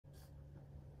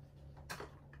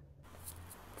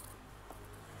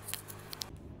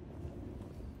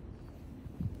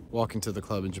walking to the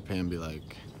club in Japan be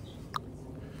like,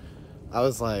 I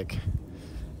was like,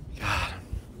 God,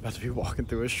 I'm about to be walking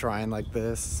through a shrine like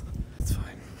this. It's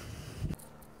fine.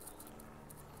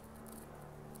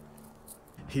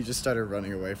 He just started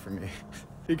running away from me.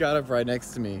 He got up right next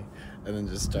to me and then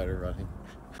just started running.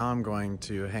 Now I'm going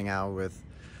to hang out with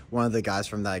one of the guys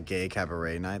from that gay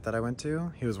cabaret night that I went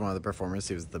to. He was one of the performers.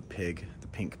 He was the pink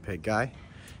pig guy.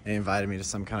 And he invited me to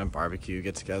some kind of barbecue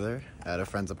get together at a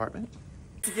friend's apartment.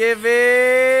 Thanksgiving!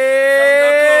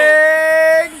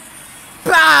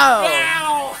 Pow!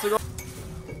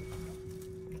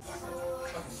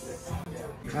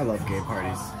 I love gay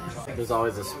parties. There's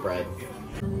always a spread.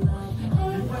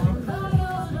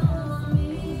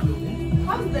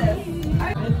 How's this?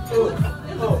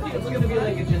 It's gonna be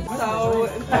like a so.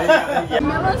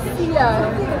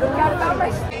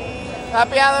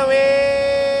 Happy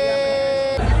Halloween!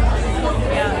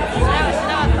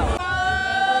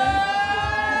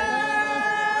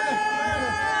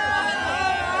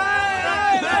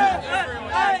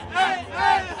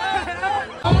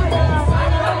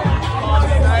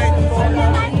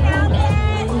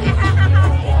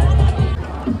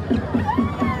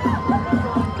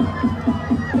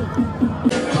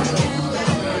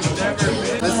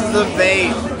 This is a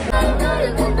vape.